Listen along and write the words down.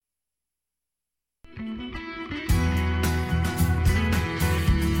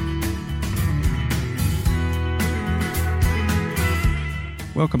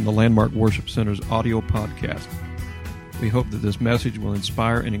Welcome to Landmark Worship Center's audio podcast. We hope that this message will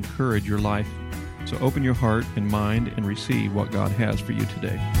inspire and encourage your life. So open your heart and mind and receive what God has for you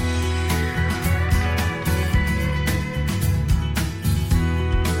today.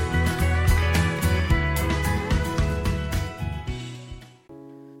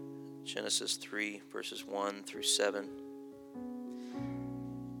 Genesis 3, verses 1 through 7.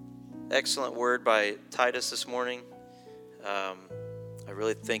 Excellent word by Titus this morning. I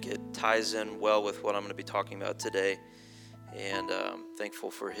really think it ties in well with what I'm going to be talking about today. And I'm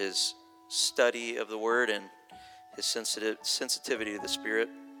thankful for his study of the word and his sensitivity to the Spirit.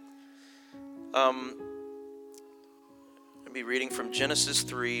 I'm going to be reading from Genesis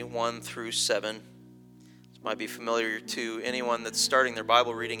 3, 1 through 7. This might be familiar to anyone that's starting their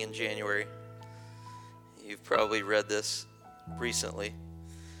Bible reading in January. You've probably read this recently.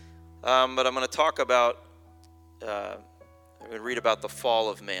 But I'm going to talk about, I'm going to read about the fall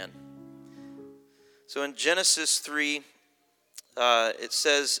of man. So in Genesis 3, it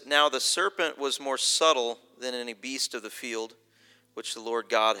says, "Now the serpent was more subtle than any beast of the field, which the Lord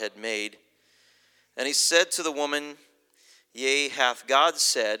God had made. And he said to the woman, Yea, hath God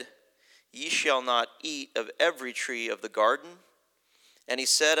said, Ye shall not eat of every tree of the garden? And he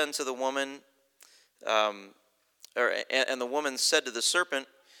said unto the woman, and the woman said to the serpent,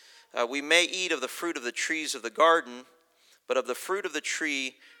 We may eat of the fruit of the trees of the garden, but of the fruit of the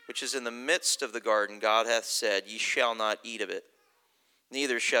tree which is in the midst of the garden, God hath said, Ye shall not eat of it,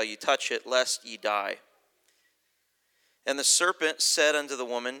 neither shall ye touch it, lest ye die. And the serpent said unto the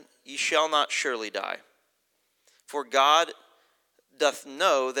woman, Ye shall not surely die. For God doth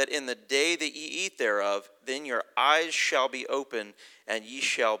know that in the day that ye eat thereof, then your eyes shall be open, and ye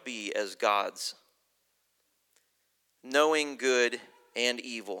shall be as gods, knowing good and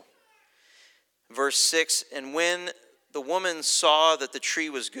evil." Verse 6, "And when the woman saw that the tree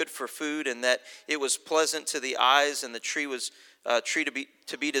was good for food, and that it was pleasant to the eyes, and the tree was tree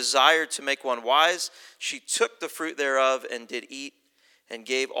to be desired to make one wise, she took the fruit thereof and did eat, and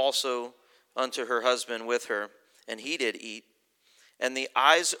gave also unto her husband with her, and he did eat. And the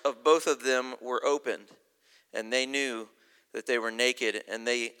eyes of both of them were opened, and they knew that they were naked, and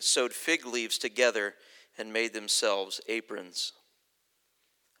they sewed fig leaves together and made themselves aprons."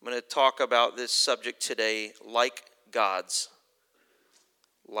 I'm going to talk about this subject today, like gods.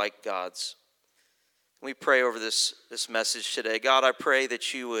 Like gods. We pray over this message today. God, I pray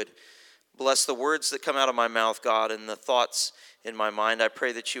that you would bless the words that come out of my mouth, God, and the thoughts in my mind. I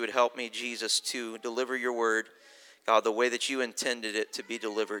pray that you would help me, Jesus, to deliver your word, God, the way that you intended it to be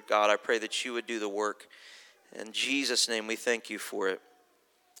delivered. God, I pray that you would do the work. In Jesus' name, we thank you for it.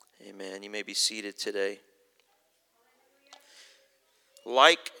 Amen. You may be seated today.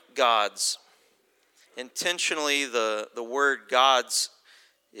 Like gods. Intentionally, the word gods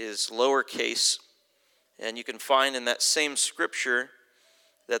is lowercase, and you can find in that same scripture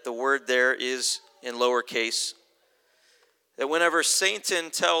that the word there is in lowercase. That whenever Satan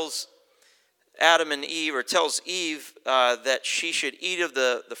tells Adam and Eve, or tells Eve that she should eat of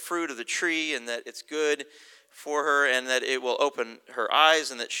the fruit of the tree, and that it's good for her, and that it will open her eyes,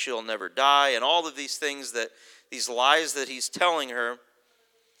 and that she'll never die, and all of these things, that these lies that he's telling her,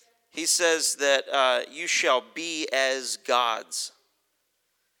 he says that you shall be as gods,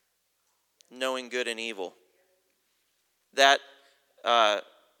 knowing good and evil. That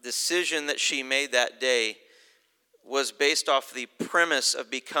decision that she made that day was based off the premise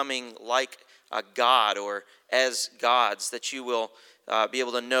of becoming like a god, or as gods, that you will be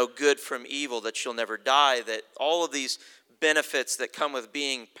able to know good from evil, that you'll never die, that all of these benefits that come with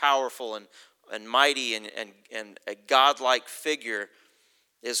being powerful and mighty and a godlike figure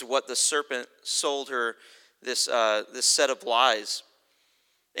is what the serpent sold her, this set of lies.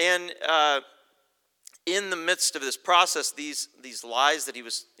 And in the midst of this process, these lies that he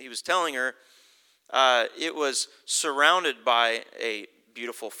was telling her, it was surrounded by a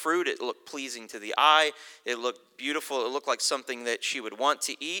beautiful fruit. It looked pleasing to the eye. It looked beautiful. It looked like something that she would want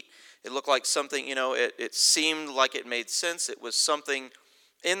to eat. It looked like something, it seemed like it made sense. It was something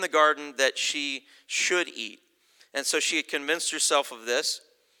in the garden that she should eat. And so she had convinced herself of this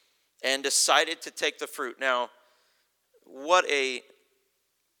and decided to take the fruit. Now, what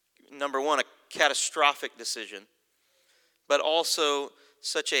number one, a catastrophic decision, but also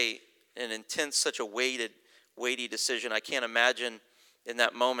such an intense, such a weighty decision. I can't imagine in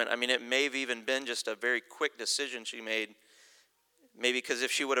that moment. I mean, it may have even been just a very quick decision she made. Maybe because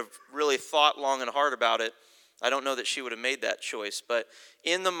if she would have really thought long and hard about it, I don't know that she would have made that choice. But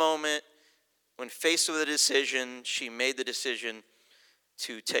in the moment, when faced with a decision, she made the decision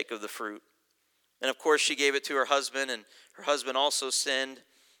to take of the fruit. And of course, she gave it to her husband, and her husband also sinned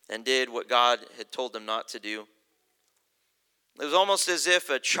and did what God had told them not to do. It was almost as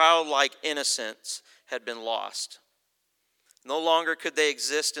if a childlike innocence had been lost. No longer could they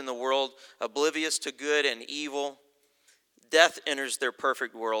exist in the world oblivious to good and evil. Death enters their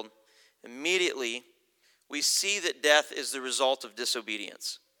perfect world. Immediately, we see that death is the result of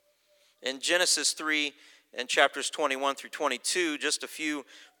disobedience. In Genesis 3 and chapters 21 through 22, just a few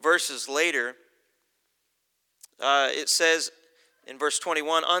verses later, it says in verse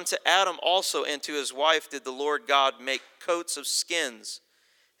 21, "Unto Adam also and to his wife did the Lord God make coats of skins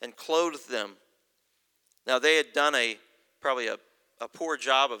and clothed them." Now they had done probably a poor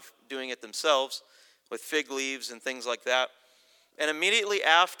job of doing it themselves with fig leaves and things like that. And immediately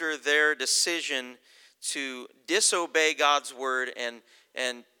after their decision to disobey God's word and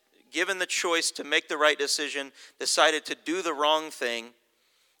given the choice to make the right decision, decided to do the wrong thing,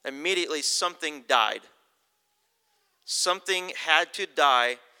 immediately something died. Something had to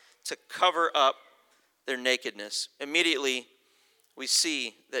die to cover up their nakedness. Immediately, we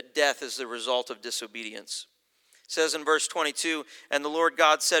see that death is the result of disobedience. It says in verse 22, "And the Lord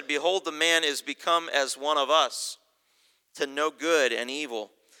God said, Behold, the man is become as one of us, to know good and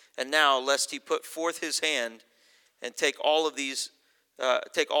evil. And now, lest he put forth his hand and take all of these,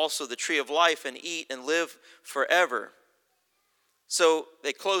 take also the tree of life and eat and live forever." So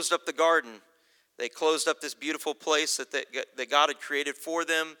they closed up the garden. They closed up this beautiful place that God had created for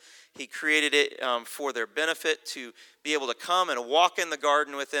them. He created it for their benefit, to be able to come and walk in the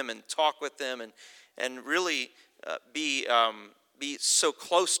garden with them and talk with them and really be so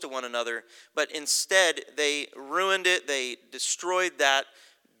close to one another. But instead, they ruined it. They destroyed that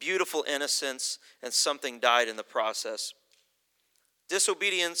beautiful innocence, and something died in the process.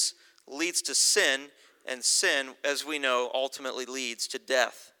 Disobedience leads to sin, and sin, as we know, ultimately leads to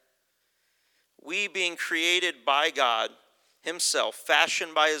death. We, being created by God himself,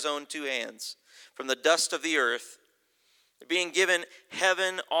 fashioned by his own two hands, from the dust of the earth, being given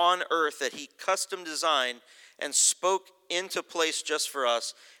heaven on earth that he custom designed and spoke into place just for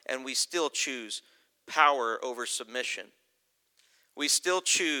us, and we still choose power over submission. We still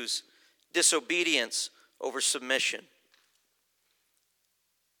choose disobedience over submission.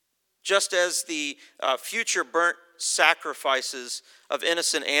 Just as the future burnt sacrifices of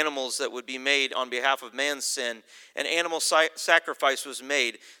innocent animals that would be made on behalf of man's sin, an animal sacrifice was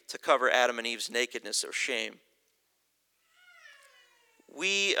made to cover Adam and Eve's nakedness or shame.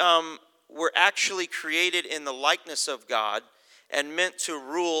 We were actually created in the likeness of God and meant to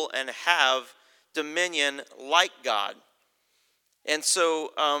rule and have dominion like God. And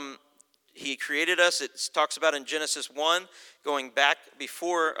so he created us. It talks about in Genesis 1, going back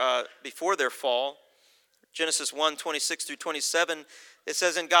before their fall. Genesis 1, 26 through 27, it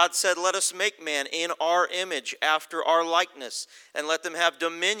says, "And God said, Let us make man in our image, after our likeness, and let them have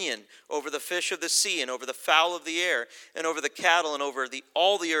dominion over the fish of the sea, and over the fowl of the air, and over the cattle, and over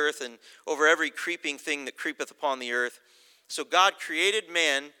all the earth, and over every creeping thing that creepeth upon the earth." So God created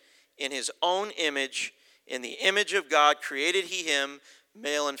man in his own image. In the image of God created he him,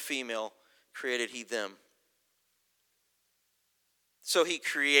 male and female created he them. So he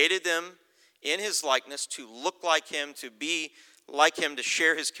created them in his likeness to look like him, to be like him, to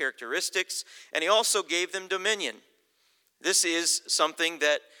share his characteristics, and he also gave them dominion. This is something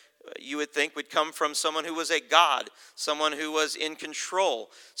that you would think would come from someone who was a god, someone who was in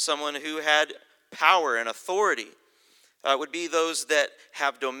control, someone who had power and authority. Would be those that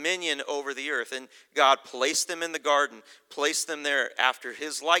have dominion over the earth. And God placed them in the garden, placed them there after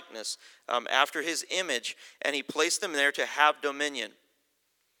his likeness, after his image, and he placed them there to have dominion.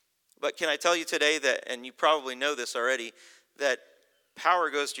 But can I tell you today that, and you probably know this already, that power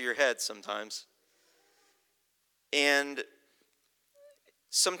goes to your head sometimes. And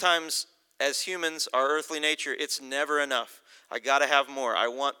sometimes as humans, our earthly nature, it's never enough. I got to have more. I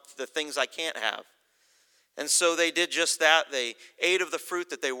want the things I can't have. And so they did just that. They ate of the fruit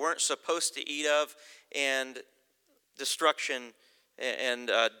that they weren't supposed to eat of, and destruction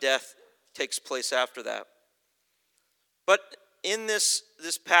and death takes place after that. But in these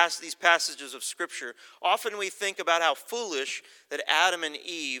passages of Scripture, often we think about how foolish that Adam and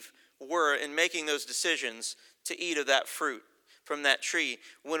Eve were in making those decisions to eat of that fruit from that tree,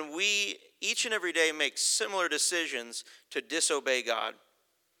 when we each and every day make similar decisions to disobey God.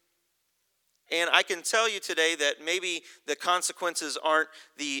 And I can tell you today that maybe the consequences aren't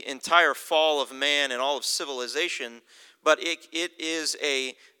the entire fall of man and all of civilization, but it is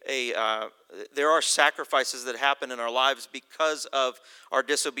there are sacrifices that happen in our lives because of our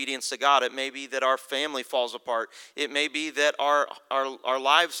disobedience to God. It may be that our family falls apart. It may be that our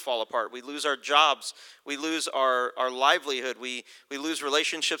lives fall apart. We lose our jobs. We lose our livelihood. We lose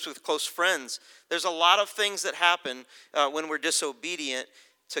relationships with close friends. There's a lot of things that happen when we're disobedient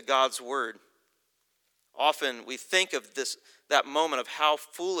to God's word. Often we think of that moment of how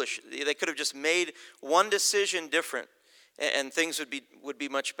foolish. They could have just made one decision different and things would be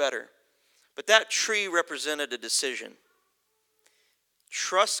much better. But that tree represented a decision.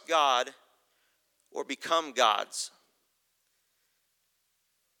 Trust God or become God's.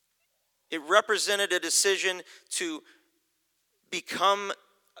 It represented a decision to become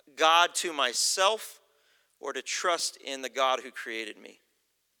God to myself or to trust in the God who created me.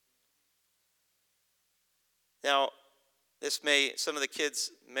 Now, some of the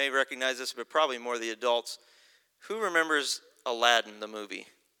kids may recognize this, but probably more the adults. Who remembers Aladdin, the movie?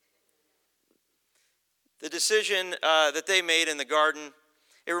 The decision that they made in the garden,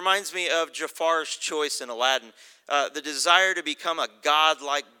 it reminds me of Jafar's choice in Aladdin. The desire to become a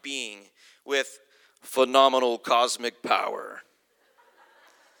godlike being with phenomenal cosmic power.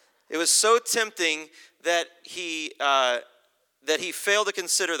 It was so tempting that he failed to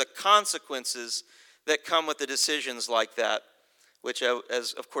consider the consequences that come with the decisions like that, which,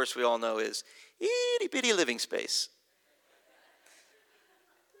 as of course we all know, is itty-bitty living space.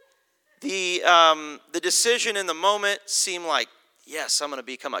 The decision in the moment seemed like, yes, I'm going to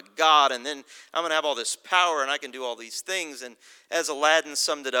become a god, and then I'm going to have all this power, and I can do all these things. And as Aladdin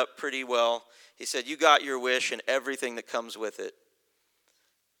summed it up pretty well, he said, you got your wish and everything that comes with it.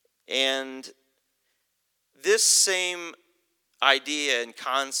 And this same idea and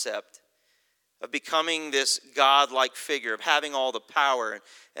concept of becoming this God-like figure, of having all the power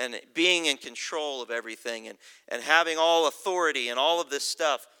and being in control of everything and having all authority and all of this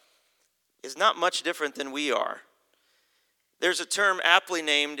stuff, is not much different than we are. There's a term aptly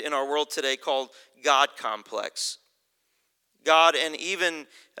named in our world today called God complex. God, and even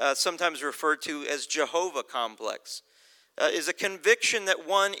sometimes referred to as Jehovah complex, is a conviction that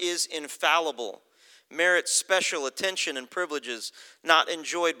one is infallible, merits special attention and privileges not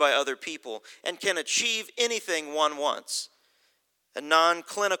enjoyed by other people, and can achieve anything one wants. A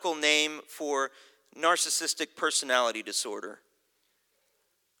non-clinical name for narcissistic personality disorder.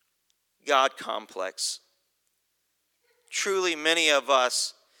 God complex. Truly, many of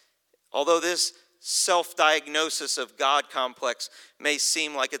us, although this self-diagnosis of God complex may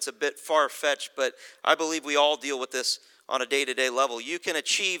seem like it's a bit far-fetched, but I believe we all deal with this on a day-to-day level. You can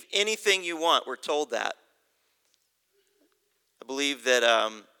achieve anything you want. We're told that. I believe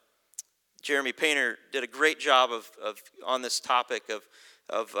that Jeremy Painter did a great job of on this topic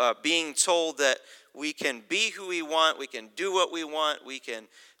of being told that we can be who we want, we can do what we want, we can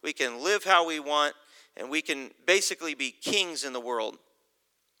live how we want, and we can basically be kings in the world.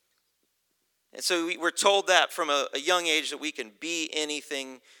 And so we're told that from a young age that we can be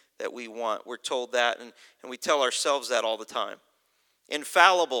anything that we want. We're told that, and we tell ourselves that all the time.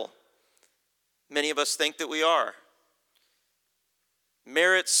 Infallible. Many of us think that we are.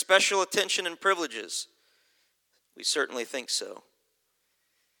 Merits special attention and privileges. We certainly think so.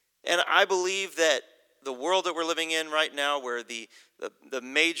 And I believe that the world that we're living in right now, where the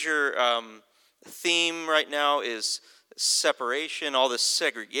major theme right now is separation, all this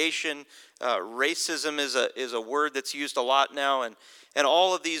segregation, racism is a word that's used a lot now, and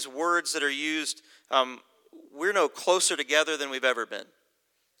all of these words that are used, we're no closer together than we've ever been.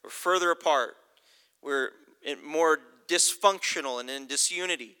 We're further apart. We're more dysfunctional and in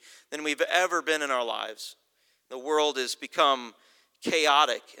disunity than we've ever been in our lives. The world has become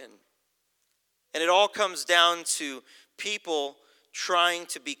chaotic, and it all comes down to people trying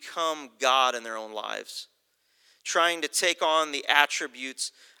to become God in their own lives, trying to take on the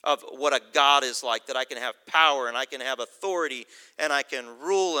attributes of what a God is like, that I can have power and I can have authority and I can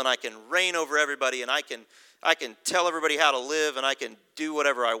rule and I can reign over everybody and I can tell everybody how to live and I can do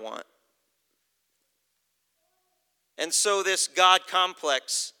whatever I want. And so this God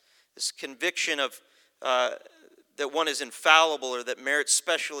complex, this conviction of that one is infallible or that merits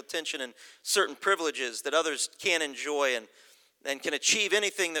special attention and certain privileges that others can't enjoy and can achieve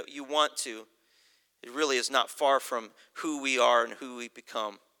anything that you want to, it really is not far from who we are and who we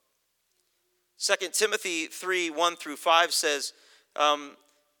become. 2 Timothy 3:1-5 says,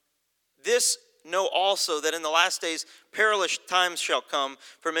 this know also that in the last days perilous times shall come,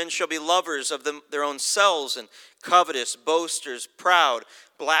 for men shall be lovers of their own selves, and covetous, boasters, proud,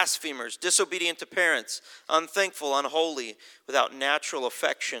 blasphemers, disobedient to parents, unthankful, unholy, without natural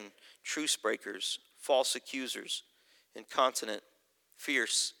affection, truce breakers, false accusers, incontinent,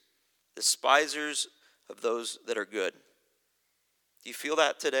 fierce, despisers of those that are good. Do you feel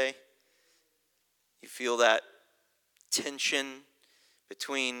that today? You feel that tension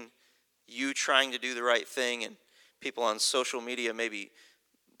between you trying to do the right thing and people on social media maybe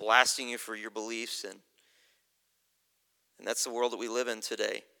blasting you for your beliefs, and that's the world that we live in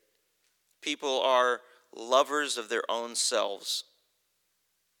today. People are lovers of their own selves,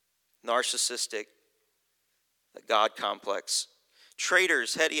 narcissistic, the God complex,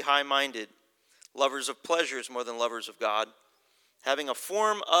 traitors, heady, high-minded, lovers of pleasures more than lovers of God, having a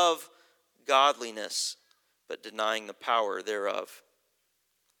form of godliness, but denying the power thereof.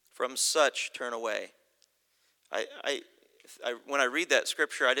 From such turn away. When I read that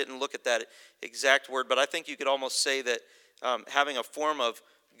scripture, I didn't look at that exact word, but I think you could almost say that having a form of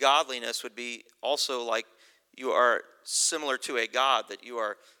godliness would be also like you are similar to a God, that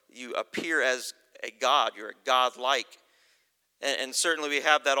you appear as a God, you're a God-like. And certainly we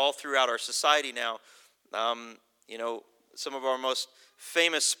have that all throughout our society now. Some of our most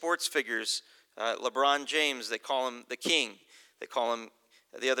famous sports figures, LeBron James, they call him the King. They call him,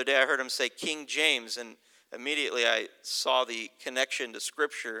 the other day I heard him say King James, and immediately I saw the connection to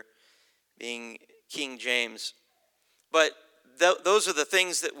Scripture being King James. But those are the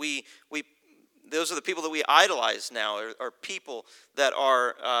things that those are the people that we idolize now, are people that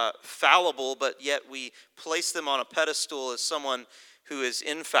are fallible, but yet we place them on a pedestal as someone who is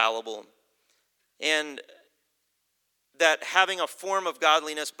infallible. And that having a form of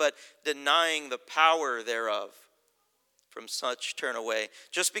godliness, but denying the power thereof. From such turn away.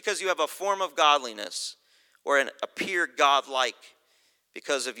 Just because you have a form of godliness or appear godlike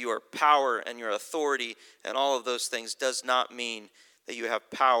because of your power and your authority and all of those things does not mean that you have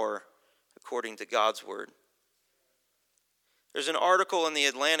power according to God's word. There's an article in the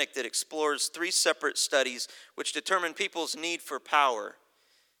Atlantic that explores 3 separate studies which determine people's need for power.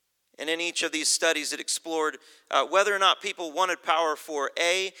 And in each of these studies, it explored whether or not people wanted power for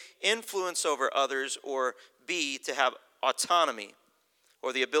A, influence over others, or B, to have autonomy,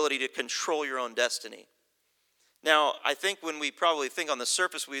 or the ability to control your own destiny. Now, I think when we probably think on the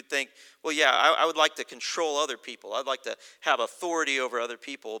surface, we would think, well, yeah, I would like to control other people. I'd like to have authority over other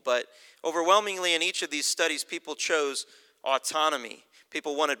people. But overwhelmingly in each of these studies, people chose autonomy.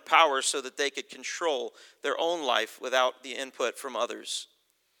 People wanted power so that they could control their own life without the input from others.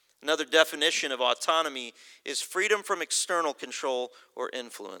 Another definition of autonomy is freedom from external control or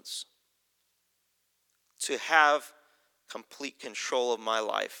influence. To have complete control of my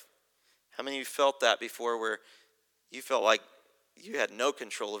life. How many of you felt that before, where you felt like you had no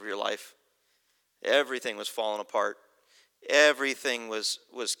control of your life? Everything was falling apart. Everything was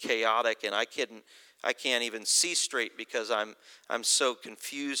chaotic, and I can't even see straight because I'm so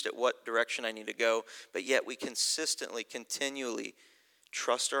confused at what direction I need to go. But yet we consistently, continually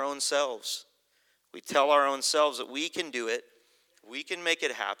trust our own selves. We tell our own selves that we can do it. We can make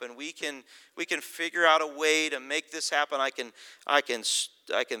it happen. We can figure out a way to make this happen. I can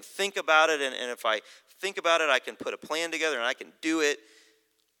think about it, and if I think about it, I can put a plan together and I can do it.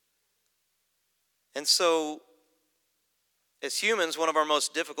 And so, as humans, one of our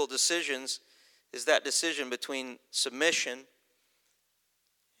most difficult decisions is that decision between submission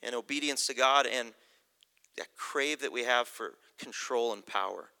and obedience to God and that crave that we have for control and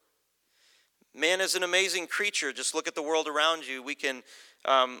power. Man is an amazing creature. Just look at the world around you. We can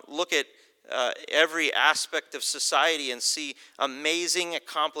look at every aspect of society and see amazing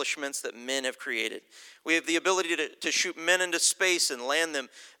accomplishments that men have created. We have the ability to shoot men into space and land them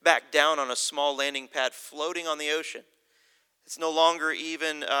back down on a small landing pad floating on the ocean. It's no longer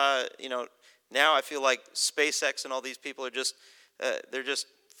even, now I feel like SpaceX and all these people are they're just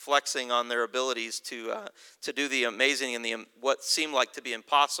flexing on their abilities to do the amazing and what seemed like to be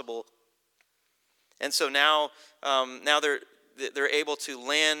impossible. And so now they're able to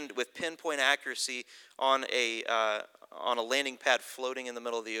land with pinpoint accuracy on a landing pad floating in the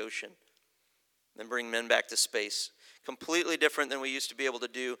middle of the ocean, and bring men back to space. Completely different than we used to be able to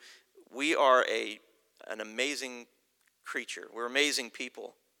do. We are an amazing creature. We're amazing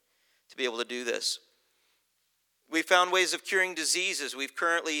people to be able to do this. We found ways of curing diseases. We've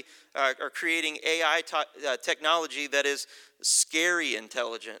currently are creating AI technology that is scary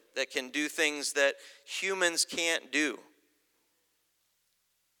intelligent, that can do things that humans can't do.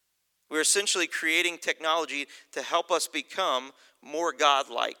 We're essentially creating technology to help us become more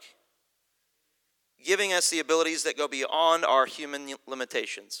God-like, giving us the abilities that go beyond our human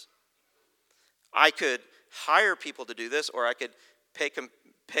limitations. I could hire people to do this, or I could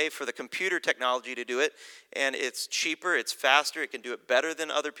pay for the computer technology to do it, and it's cheaper, it's faster, it can do it better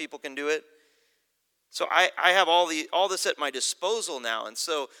than other people can do it. So I have all this at my disposal now, and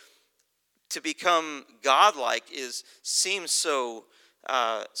so to become godlike seems so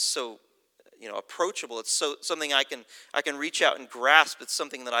approachable. It's something I can reach out and grasp. It's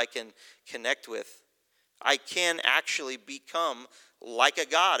something that I can connect with. I can actually become like a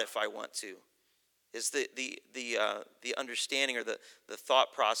god if I want to. Is the understanding or the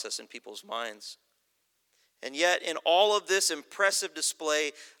thought process in people's minds. And yet, in all of this impressive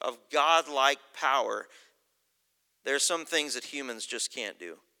display of godlike power, there are some things that humans just can't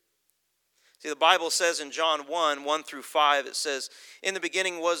do. See, the Bible says in John 1 through 5, it says, "In the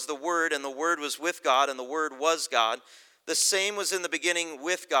beginning was the Word, and the Word was with God, and the Word was God. The same was in the beginning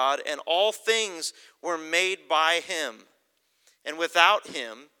with God, and all things were made by Him. And without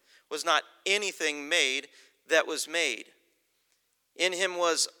Him was not anything made that was made. In Him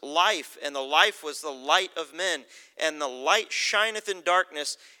was life, and the life was the light of men. And the light shineth in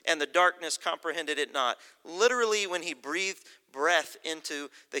darkness, and the darkness comprehended it not." Literally, when He breathed breath into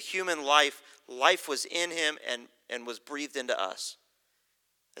the human life, life was in Him and was breathed into us.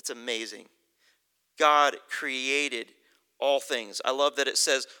 That's amazing. God created all things. I love that it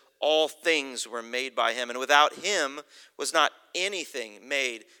says all things were made by Him, and without Him was not anything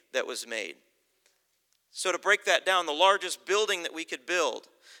made that was made. So to break that down, the largest building that we could build,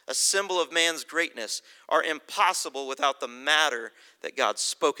 a symbol of man's greatness, are impossible without the matter that God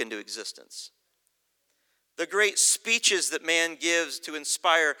spoke into existence. The great speeches that man gives to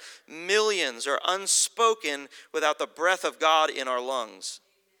inspire millions are unspoken without the breath of God in our lungs.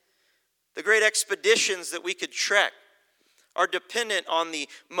 The great expeditions that we could trek are dependent on the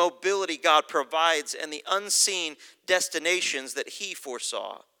mobility God provides and the unseen destinations that He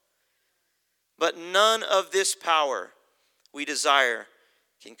foresaw. But none of this power we desire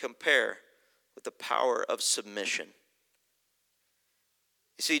can compare with the power of submission.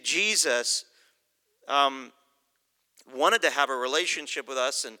 You see, Jesus wanted to have a relationship with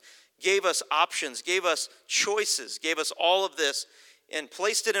us and gave us options, gave us choices, gave us all of this, and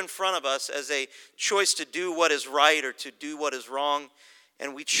placed it in front of us as a choice to do what is right or to do what is wrong.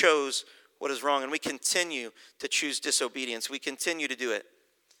 And we chose what is wrong, and we continue to choose disobedience. We continue to do it.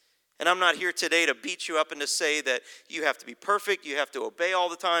 And I'm not here today to beat you up and to say that you have to be perfect, you have to obey all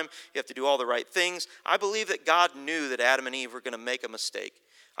the time, you have to do all the right things. I believe that God knew that Adam and Eve were going to make a mistake.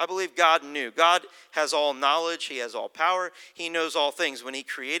 I believe God knew. God has all knowledge, He has all power, He knows all things. When He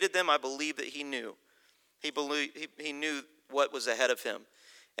created them, I believe that He knew. He knew what was ahead of Him.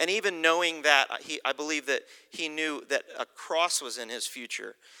 And even knowing that, I believe that He knew that a cross was in His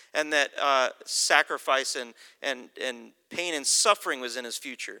future, and that sacrifice and pain and suffering was in His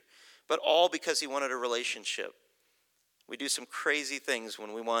future. But all because He wanted a relationship. We do some crazy things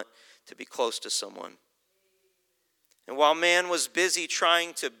when we want to be close to someone. And while man was busy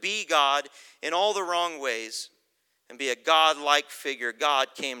trying to be God in all the wrong ways and be a God-like figure,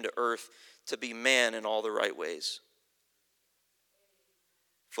 God came to earth to be man in all the right ways.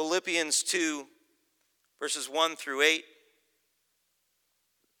 Philippians 2, verses 1 through 8.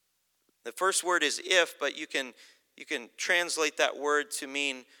 The first word is if, but you can translate that word to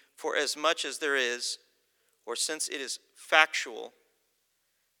mean for as much as there is, or since it is factual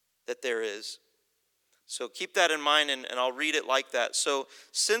that there is. So keep that in mind, and I'll read it like that. So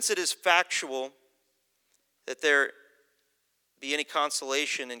since it is factual that there be any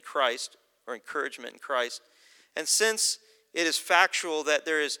consolation in Christ or encouragement in Christ, and since it is factual that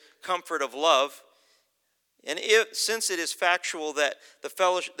there is comfort of love, and since it is factual that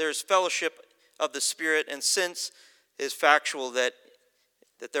there is fellowship of the Spirit, and since it is factual that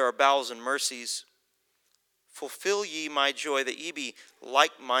there are bowels and mercies, fulfill ye my joy, that ye be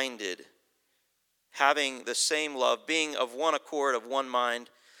like-minded, having the same love, being of one accord, of one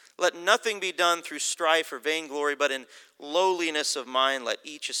mind. Let nothing be done through strife or vainglory, but in lowliness of mind let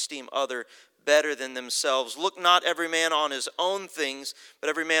each esteem other better than themselves. Look not every man on his own things, but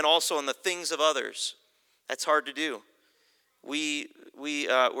every man also on the things of others. That's hard to do.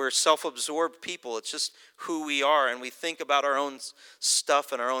 We're self-absorbed people. It's just who we are, and we think about our own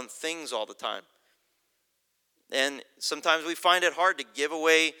stuff and our own things all the time. And sometimes we find it hard to give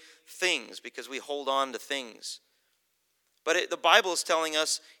away things because we hold on to things. But the Bible is telling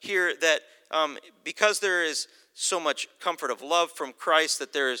us here that because there is so much comfort of love from Christ,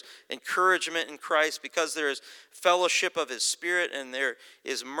 that there is encouragement in Christ, because there is fellowship of His Spirit, and there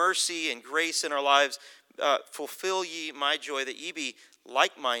is mercy and grace in our lives, fulfill ye my joy, that ye be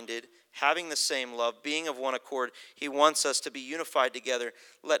like-minded, having the same love, being of one accord. He wants us to be unified together.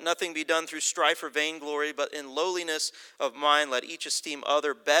 Let nothing be done through strife or vainglory, but in lowliness of mind let each esteem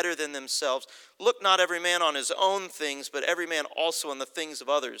other better than themselves. Look not every man on his own things, but every man also on the things of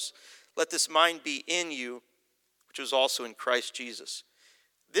others. Let this mind be in you, which was also in Christ Jesus.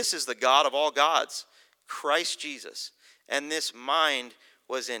 This is the God of all gods, Christ Jesus. And this mind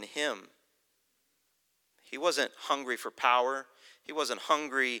was in him. He wasn't hungry for power. He wasn't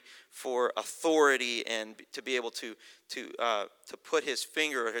hungry for authority and to be able to put his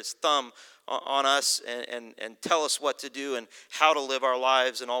finger or his thumb on us and tell us what to do and how to live our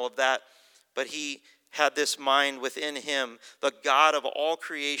lives and all of that. But he had this mind within him, the God of all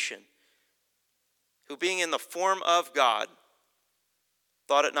creation, who being in the form of God,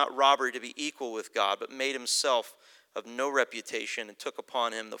 thought it not robbery to be equal with God, but made himself of no reputation and took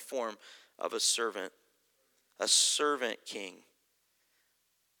upon him the form of a servant king,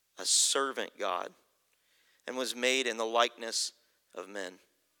 a servant God, and was made in the likeness of men.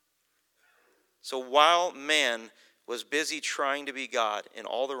 So while man was busy trying to be God in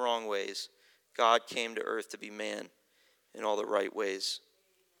all the wrong ways, God came to earth to be man in all the right ways.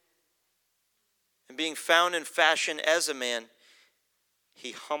 And being found in fashion as a man,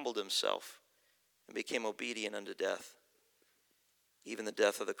 he humbled himself and became obedient unto death, even the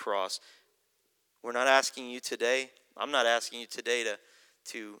death of the cross. We're not asking you today, I'm not asking you today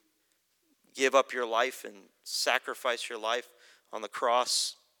to give up your life and sacrifice your life on the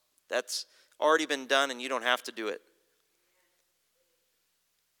cross. That's already been done and you don't have to do it.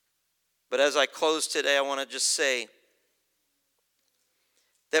 But as I close today, I want to just say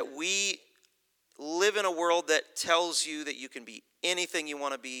that we live in a world that tells you that you can be anything you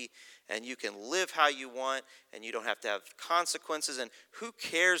want to be and you can live how you want and you don't have to have consequences. And who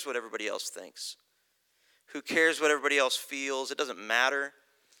cares what everybody else thinks? Who cares what everybody else feels? It doesn't matter.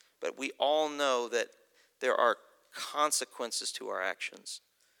 But we all know that there are consequences to our actions.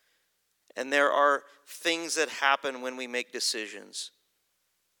 And there are things that happen when we make decisions.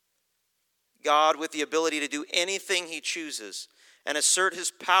 God, with the ability to do anything he chooses and assert his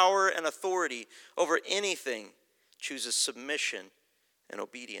power and authority over anything, chooses submission and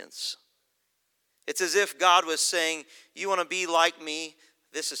obedience. It's as if God was saying, you want to be like me?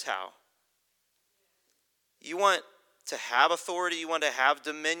 This is how. You want to have authority, you want to have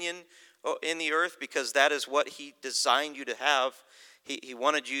dominion in the earth because that is what he designed you to have. He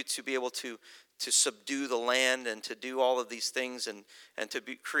wanted you to be able to subdue the land and to do all of these things and to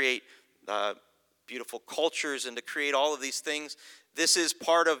create beautiful cultures and to create all of these things. This is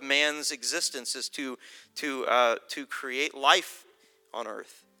part of man's existence, is to create life on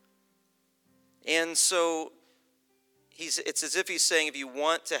earth. And so it's as if he's saying, if you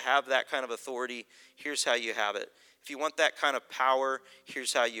want to have that kind of authority, here's how you have it. If you want that kind of power,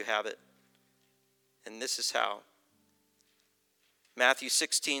 here's how you have it. And this is how. Matthew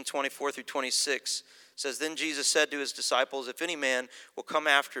 16:24-26 says, Then Jesus said to his disciples, If any man will come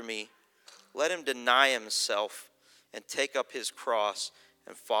after me, let him deny himself and take up his cross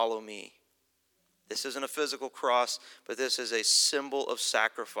and follow me. This isn't a physical cross, but this is a symbol of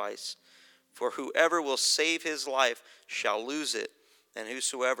sacrifice. For whoever will save his life shall lose it, and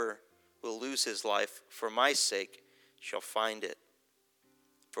whosoever will lose his life for my sake shall find it.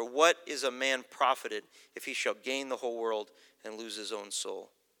 For what is a man profited if he shall gain the whole world and lose his own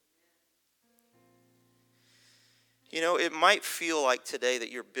soul? You know, it might feel like today that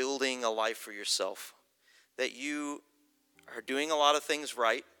you're building a life for yourself, that you are doing a lot of things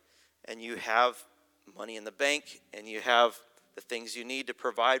right, and you have money in the bank, and you have the things you need to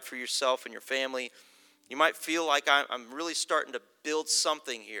provide for yourself and your family. You might feel like I'm really starting to build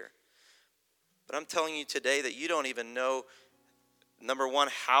something here. But I'm telling you today that you don't even know, number one,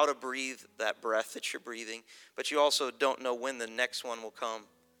 how to breathe that breath that you're breathing, but you also don't know when the next one will come.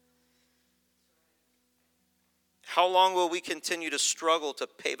 How long will we continue to struggle to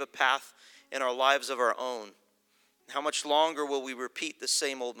pave a path in our lives of our own? How much longer will we repeat the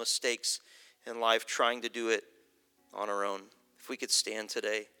same old mistakes in life trying to do it on our own? If we could stand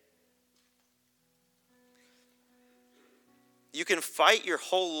today. You can fight your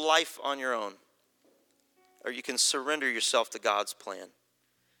whole life on your own, or you can surrender yourself to God's plan.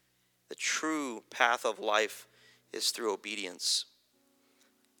 The true path of life is through obedience.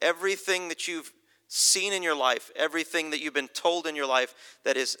 Everything that you've seen in your life, everything that you've been told in your life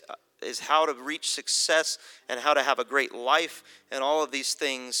that is how to reach success and how to have a great life, and all of these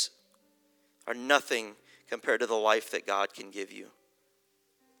things are nothing compared to the life that God can give you.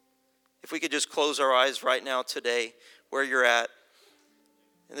 If we could just close our eyes right now today, where you're at.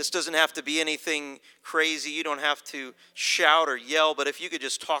 And this doesn't have to be anything crazy. You don't have to shout or yell, but if you could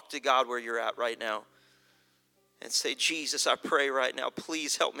just talk to God where you're at right now and say, Jesus, I pray right now,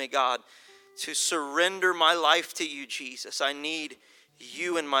 please help me, God, to surrender my life to you, Jesus. I need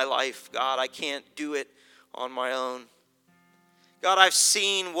you in my life, God. I can't do it on my own. God, I've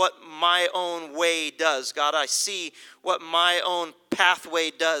seen what my own way does. God, I see what my own pathway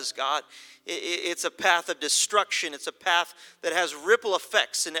does, God. It's a path of destruction. It's a path that has ripple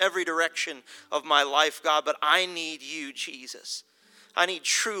effects in every direction of my life, God. But I need you, Jesus. I need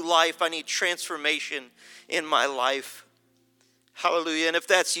true life. I need transformation in my life. Hallelujah. And if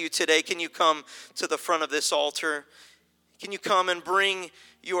that's you today, can you come to the front of this altar? Can you come and bring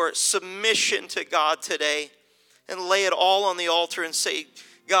your submission to God today and lay it all on the altar and say,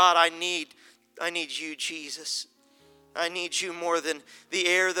 God, I need you, Jesus. I need you more than the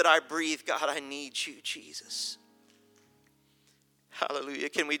air that I breathe. God, I need you, Jesus. Hallelujah.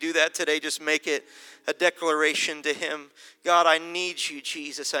 Can we do that today? Just make it a declaration to him. God, I need you,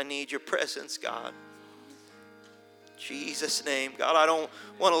 Jesus. I need your presence, God. Jesus' name. God, I don't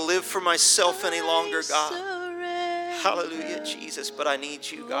want to live for myself any longer, God. Hallelujah, Jesus. But I need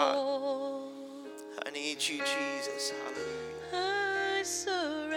you, God. I need you, Jesus. Hallelujah.